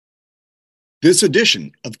This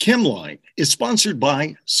edition of Chemline is sponsored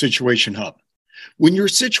by Situation Hub. When your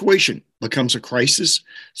situation becomes a crisis,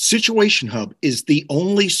 Situation Hub is the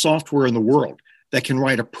only software in the world that can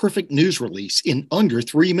write a perfect news release in under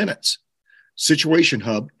 3 minutes. Situation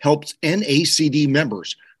Hub helps NACD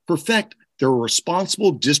members perfect their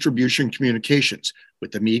responsible distribution communications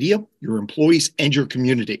with the media, your employees, and your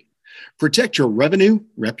community. Protect your revenue,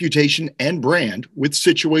 reputation, and brand with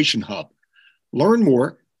Situation Hub. Learn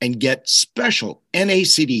more and get special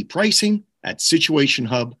NACD pricing at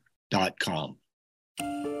situationhub.com.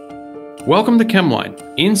 Welcome to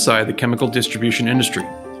Chemline, inside the chemical distribution industry.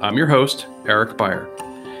 I'm your host, Eric Beyer.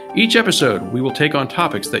 Each episode, we will take on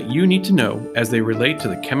topics that you need to know as they relate to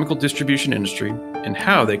the chemical distribution industry and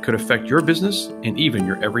how they could affect your business and even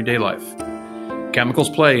your everyday life. Chemicals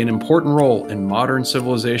play an important role in modern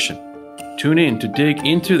civilization. Tune in to dig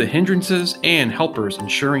into the hindrances and helpers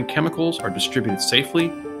ensuring chemicals are distributed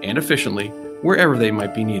safely and efficiently wherever they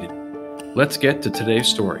might be needed. Let's get to today's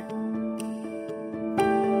story.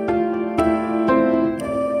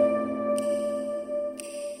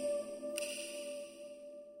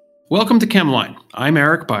 Welcome to Chemline. I'm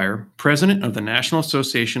Eric Beyer, President of the National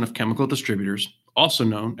Association of Chemical Distributors, also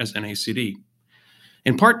known as NACD.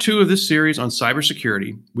 In part 2 of this series on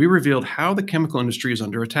cybersecurity, we revealed how the chemical industry is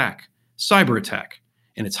under attack, cyber attack,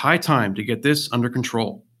 and it's high time to get this under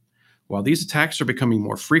control. While these attacks are becoming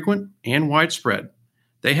more frequent and widespread,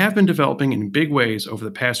 they have been developing in big ways over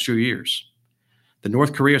the past few years. The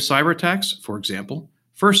North Korea cyber attacks, for example,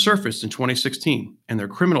 first surfaced in 2016, and their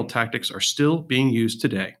criminal tactics are still being used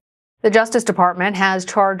today. The Justice Department has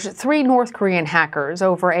charged 3 North Korean hackers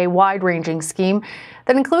over a wide-ranging scheme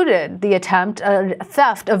that included the attempt at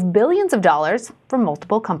theft of billions of dollars from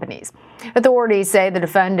multiple companies. Authorities say the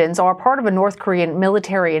defendants are part of a North Korean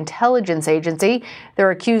military intelligence agency.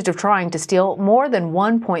 They're accused of trying to steal more than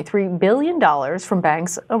 $1.3 billion from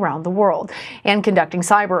banks around the world and conducting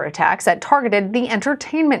cyber attacks that targeted the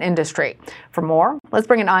entertainment industry. For more, let's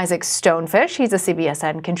bring in Isaac Stonefish. He's a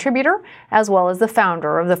CBSN contributor, as well as the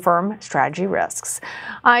founder of the firm Strategy Risks.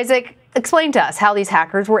 Isaac, explain to us how these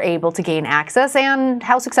hackers were able to gain access and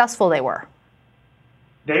how successful they were.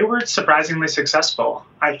 They were surprisingly successful.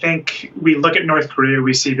 I think we look at North Korea,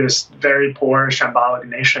 we see this very poor, shambolic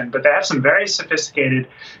nation, but they have some very sophisticated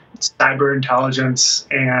cyber intelligence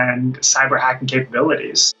and cyber hacking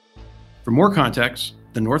capabilities. For more context,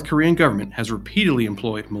 the North Korean government has repeatedly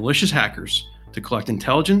employed malicious hackers to collect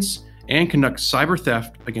intelligence and conduct cyber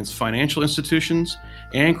theft against financial institutions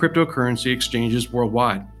and cryptocurrency exchanges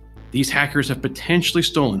worldwide. These hackers have potentially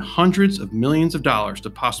stolen hundreds of millions of dollars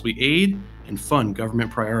to possibly aid and fund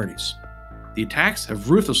government priorities. The attacks have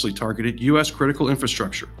ruthlessly targeted U.S. critical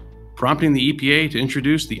infrastructure, prompting the EPA to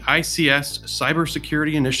introduce the ICS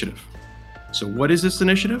Cybersecurity Initiative. So what is this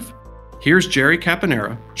initiative? Here's Jerry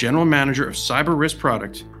Caponera, General Manager of Cyber Risk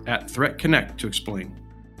Product at Threat Connect, to explain.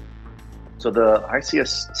 So the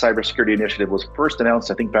ICS Cybersecurity Initiative was first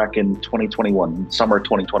announced, I think, back in 2021, summer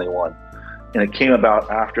 2021. And it came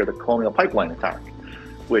about after the Colonial Pipeline attack,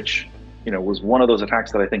 which, was one of those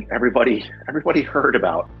attacks that I think everybody heard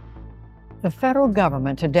about. The federal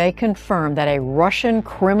government today confirmed that a Russian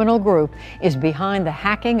criminal group is behind the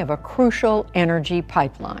hacking of a crucial energy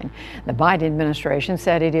pipeline. The Biden administration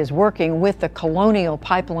said it is working with the Colonial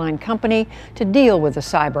Pipeline Company to deal with the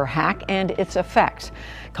cyber hack and its effects.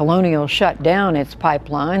 Colonial shut down its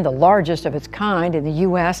pipeline, the largest of its kind in the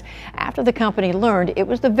U.S., after the company learned it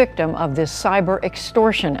was the victim of this cyber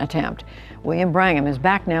extortion attempt. William Brangham is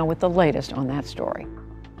back now with the latest on that story.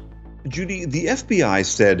 Judy, the FBI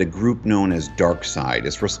said a group known as DarkSide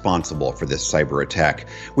is responsible for this cyber attack,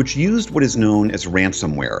 which used what is known as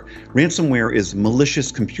ransomware. Ransomware is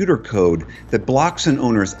malicious computer code that blocks an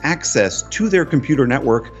owner's access to their computer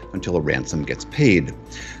network until a ransom gets paid.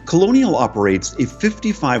 Colonial operates a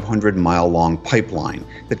 5,500-mile-long pipeline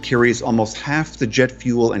that carries almost half the jet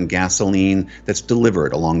fuel and gasoline that's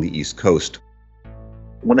delivered along the East Coast.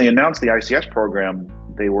 When they announced the ICS program,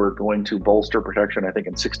 they were going to bolster protection, I think,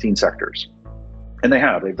 in 16 sectors. And they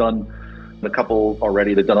have. They've done a couple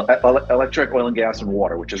already. They've done electric, oil and gas, and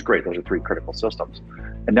water, which is great. Those are 3 critical systems.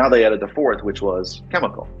 And now they added the 4th, which was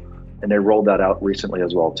chemical. And they rolled that out recently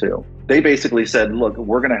as well, too. They basically said, look,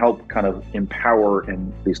 we're going to help kind of empower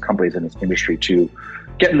these companies in this industry to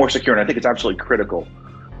get more secure. And I think it's absolutely critical.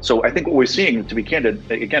 So I think what we're seeing, to be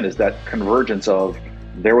candid, again, is that convergence of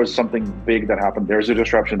there was something big that happened. There's a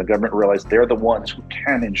disruption. The government realized they're the ones who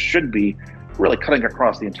can and should be really cutting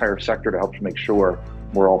across the entire sector to help to make sure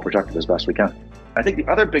we're all protected as best we can. I think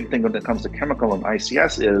the other big thing when it comes to chemical and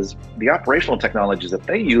ICS is the operational technologies that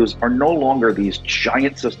they use are no longer these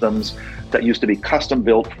giant systems that used to be custom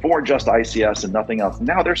built for just ICS and nothing else.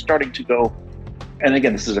 Now they're starting to go, and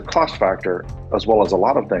again, this is a cost factor as well as a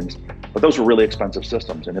lot of things, but those are really expensive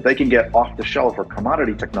systems. And if they can get off the shelf or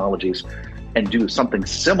commodity technologies and do something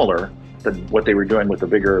similar to what they were doing with the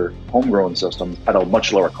bigger homegrown systems at a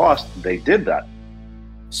much lower cost, they did that.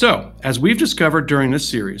 So, as we've discovered during this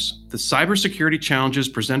series, the cybersecurity challenges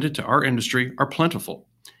presented to our industry are plentiful.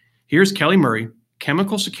 Here's Kelly Murray,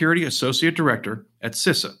 Chemical Security Associate Director at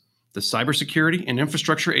CISA, the Cybersecurity and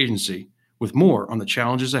Infrastructure Agency, with more on the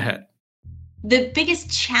challenges ahead. The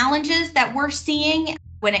biggest challenges that we're seeing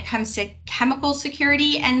when it comes to chemical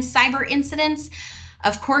security and cyber incidents,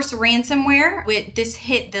 of course, ransomware. This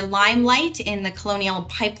hit the limelight in the Colonial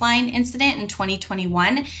Pipeline incident in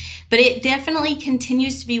 2021, but it definitely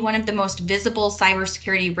continues to be one of the most visible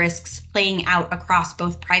cybersecurity risks playing out across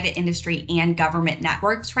both private industry and government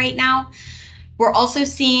networks right now. We're also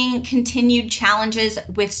seeing continued challenges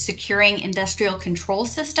with securing industrial control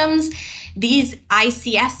systems. These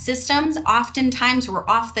ICS systems, oftentimes we're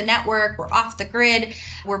off the network, we're off the grid,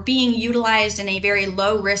 we're being utilized in a very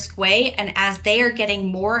low risk way. And as they are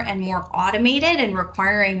getting more and more automated and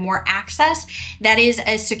requiring more access, that is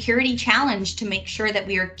a security challenge to make sure that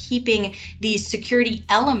we are keeping these security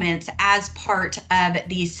elements as part of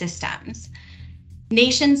these systems.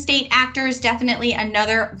 Nation state actors, definitely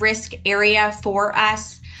another risk area for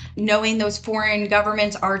us, knowing those foreign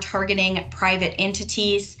governments are targeting private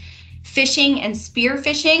entities. Phishing and spear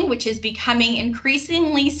phishing, which is becoming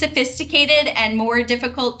increasingly sophisticated and more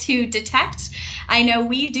difficult to detect. I know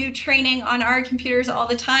we do training on our computers all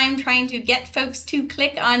the time, trying to get folks to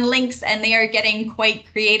click on links, and they are getting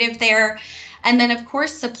quite creative there. And then, of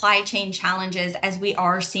course, supply chain challenges, as we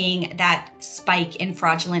are seeing that spike in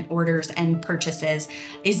fraudulent orders and purchases,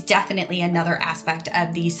 is definitely another aspect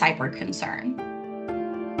of the cyber concern.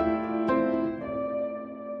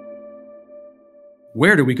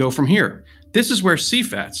 Where do we go from here? This is where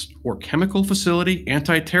CFATS, or Chemical Facility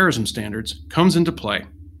Anti-Terrorism Standards, comes into play.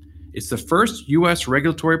 It's the first U.S.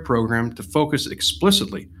 regulatory program to focus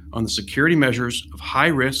explicitly on the security measures of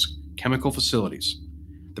high-risk chemical facilities.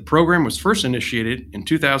 The program was first initiated in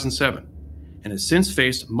 2007 and has since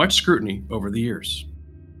faced much scrutiny over the years.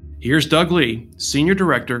 Here's Doug Lee, Senior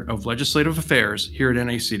Director of Legislative Affairs here at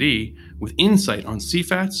NACD, with insight on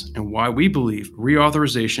CFATS and why we believe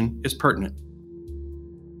reauthorization is pertinent.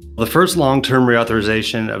 The first long-term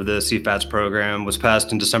reauthorization of the CFATS program was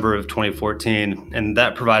passed in December of 2014, and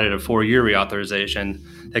that provided a 4-year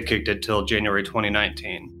reauthorization that kicked it till January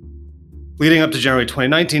 2019. Leading up to January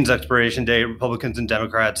 2019's expiration date, Republicans and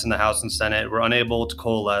Democrats in the House and Senate were unable to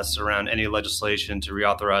coalesce around any legislation to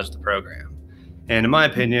reauthorize the program. And in my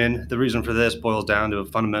opinion, the reason for this boils down to a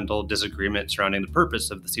fundamental disagreement surrounding the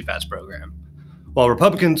purpose of the CFATS program. While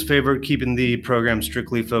Republicans favored keeping the program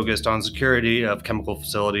strictly focused on security of chemical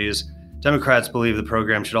facilities, Democrats believe the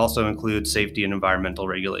program should also include safety and environmental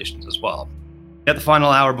regulations as well. At the final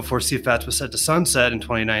hour before CFATS was set to sunset in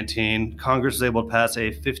 2019, Congress was able to pass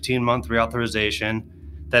a 15-month reauthorization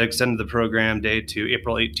that extended the program date to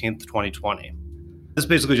April 18th, 2020. This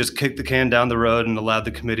basically just kicked the can down the road and allowed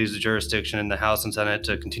the committees of jurisdiction in the House and Senate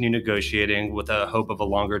to continue negotiating with a hope of a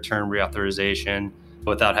longer-term reauthorization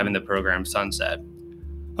without having the program sunset.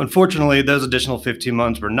 Unfortunately, those additional 15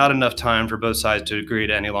 months were not enough time for both sides to agree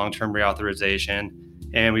to any long-term reauthorization,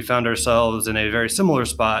 and we found ourselves in a very similar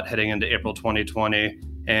spot heading into April 2020,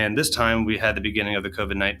 and this time we had the beginning of the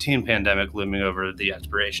COVID-19 pandemic looming over the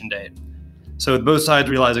expiration date. So with both sides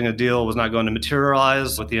realizing a deal was not going to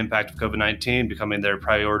materialize, with the impact of COVID-19 becoming their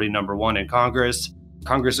priority number one in Congress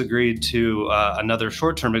agreed to another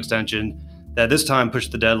short-term extension that this time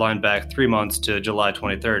pushed the deadline back 3 months to July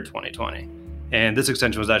 23rd, 2020. And this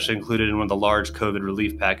extension was actually included in one of the large COVID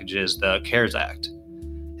relief packages, the CARES Act.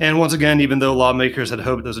 And once again, even though lawmakers had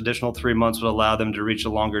hoped those additional 3 months would allow them to reach a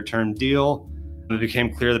longer-term deal, it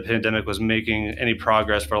became clear the pandemic was making any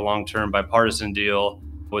progress for a long-term bipartisan deal.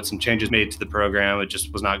 With some changes made to the program, it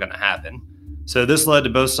just was not going to happen. So this led to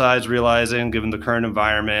both sides realizing, given the current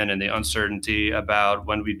environment and the uncertainty about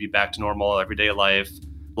when we'd be back to normal everyday life,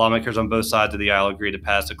 lawmakers on both sides of the aisle agreed to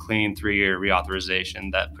pass a clean 3-year reauthorization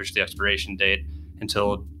that pushed the expiration date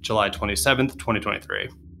until July 27th, 2023.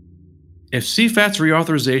 If CFATS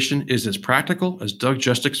reauthorization is as practical as Doug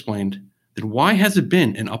just explained, then why has it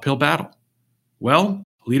been an uphill battle? Well,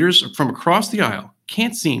 leaders from across the aisle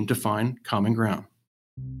can't seem to find common ground.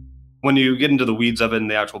 When you get into the weeds of it and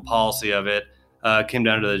the actual policy of it, it came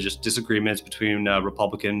down to just disagreements between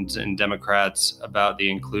Republicans and Democrats about the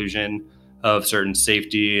inclusion of certain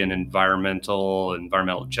safety and environmental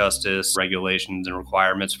justice regulations and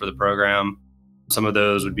requirements for the program. Some of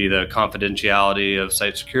those would be the confidentiality of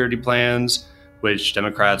site security plans, which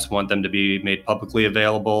Democrats want them to be made publicly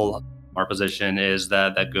available. Our position is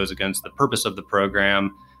that that goes against the purpose of the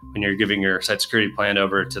program. When you're giving your site security plan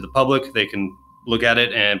over to the public, they can look at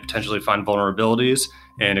it and potentially find vulnerabilities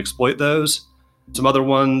and exploit those. Some other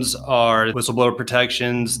ones are whistleblower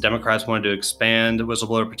protections. Democrats wanted to expand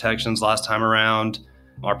whistleblower protections last time around.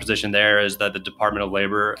 Our position there is that the Department of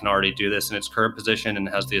Labor can already do this in its current position and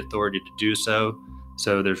has the authority to do so.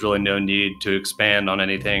 So there's really no need to expand on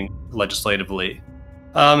anything legislatively.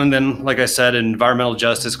 And then, like I said, environmental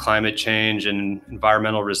justice, climate change, and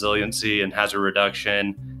environmental resiliency and hazard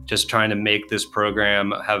reduction, just trying to make this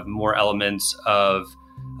program have more elements of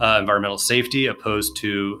environmental safety opposed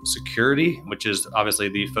to security, which is obviously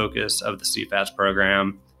the focus of the CFATS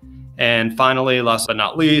program. And finally, last but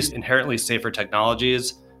not least, inherently safer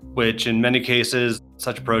technologies, which in many cases,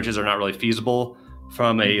 such approaches are not really feasible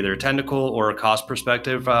from either technical or a cost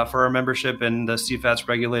perspective for our membership in the CFATS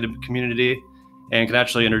regulated community, and can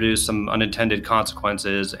actually introduce some unintended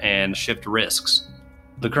consequences and shift risks.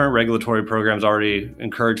 The current regulatory programs already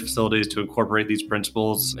encourage facilities to incorporate these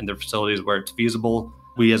principles in their facilities where it's feasible.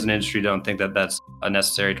 We as an industry don't think that that's a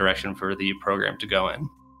necessary direction for the program to go in.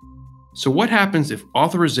 So what happens if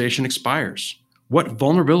authorization expires? What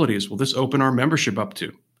vulnerabilities will this open our membership up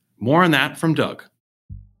to? More on that from Doug.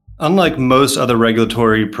 Unlike most other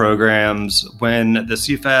regulatory programs, when the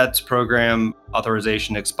CFATS program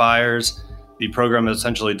authorization expires, the program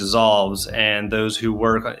essentially dissolves, and those who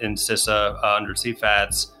work in CISA under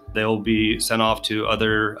CFATS, they will be sent off to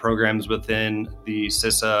other programs within the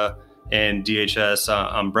CISA and DHS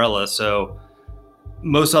umbrella. So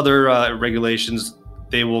most other regulations,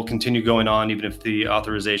 they will continue going on even if the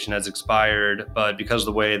authorization has expired. But because of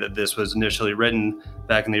the way that this was initially written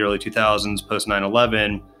back in the early 2000s, post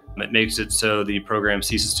 9/11, it makes it so the program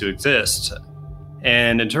ceases to exist.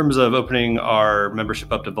 And in terms of opening our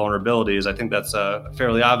membership up to vulnerabilities, I think that's a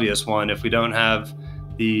fairly obvious one. If we're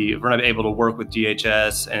not able to work with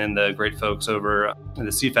DHS and the great folks over in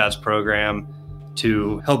the CFATS program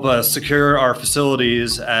to help us secure our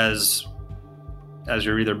facilities as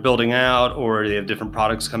you're either building out or you have different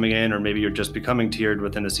products coming in, or maybe you're just becoming tiered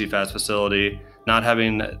within the CFATS facility, not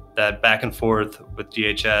having that back and forth with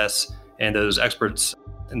DHS and those experts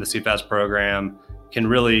in the CFATS program can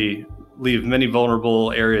really leave many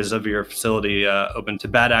vulnerable areas of your facility open to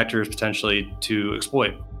bad actors potentially to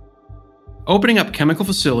exploit. Opening up chemical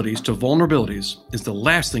facilities to vulnerabilities is the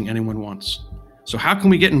last thing anyone wants. So how can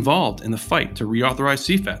we get involved in the fight to reauthorize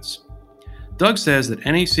CFATS? Doug says that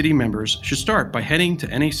NACD members should start by heading to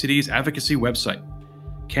NACD's advocacy website,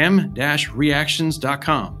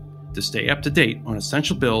 chem-reactions.com, to stay up to date on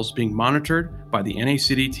essential bills being monitored by the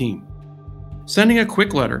NACD team. Sending a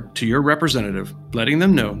quick letter to your representative, letting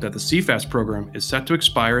them know that the CFATS program is set to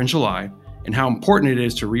expire in July and how important it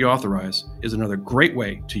is to reauthorize, is another great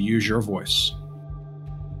way to use your voice.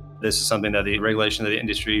 This is something that the regulation of the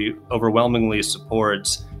industry overwhelmingly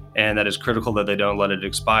supports, and that is critical that they don't let it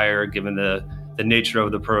expire, given the nature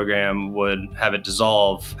of the program would have it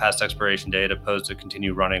dissolve past expiration date opposed to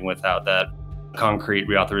continue running without that concrete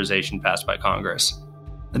reauthorization passed by Congress.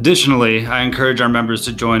 Additionally, I encourage our members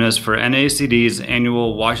to join us for NACD's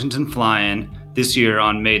annual Washington Fly-In this year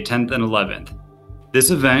on May 10th and 11th.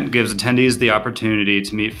 This event gives attendees the opportunity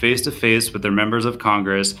to meet face-to-face with their members of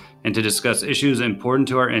Congress and to discuss issues important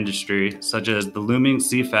to our industry, such as the looming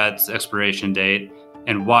CFATS expiration date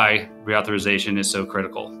and why reauthorization is so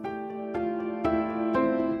critical.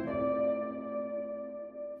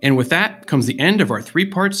 And with that comes the end of our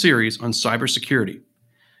three-part series on cybersecurity.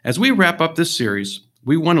 As we wrap up this series,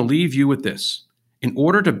 we want to leave you with this. In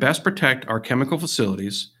order to best protect our chemical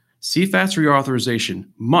facilities, CFATS reauthorization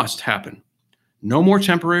must happen. No more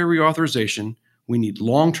temporary reauthorization. We need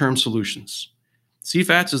long-term solutions.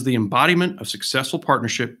 CFATS is the embodiment of successful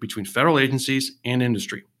partnership between federal agencies and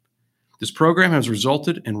industry. This program has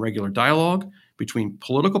resulted in regular dialogue between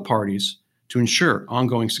political parties to ensure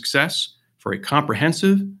ongoing success for a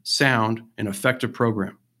comprehensive, sound, and effective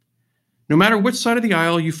program. No matter which side of the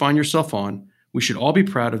aisle you find yourself on, we should all be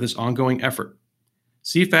proud of this ongoing effort.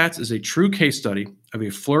 CFATS is a true case study of a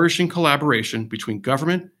flourishing collaboration between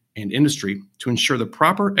government and industry to ensure the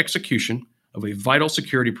proper execution of a vital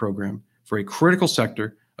security program for a critical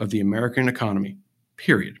sector of the American economy,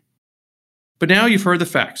 period. But now you've heard the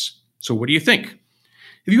facts, so what do you think?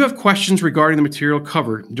 If you have questions regarding the material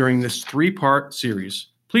covered during this three-part series,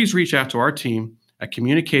 please reach out to our team at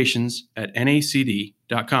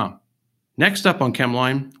communications@nacd.com. Next up on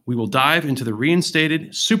Chemline, we will dive into the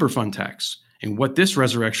reinstated Superfund tax and what this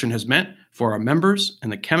resurrection has meant for our members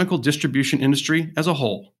and the chemical distribution industry as a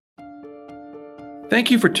whole. Thank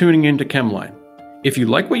you for tuning in to Chemline. If you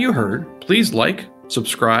like what you heard, please like,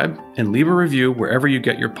 subscribe, and leave a review wherever you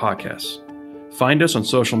get your podcasts. Find us on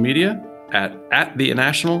social media at the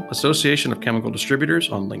National Association of Chemical Distributors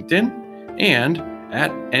on LinkedIn and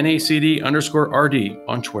at NACD_RD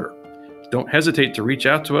on Twitter. Don't hesitate to reach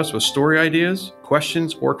out to us with story ideas,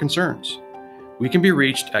 questions, or concerns. We can be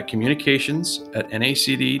reached at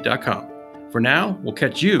communications@nacd.com. For now, we'll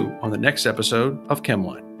catch you on the next episode of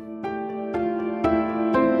Chemline.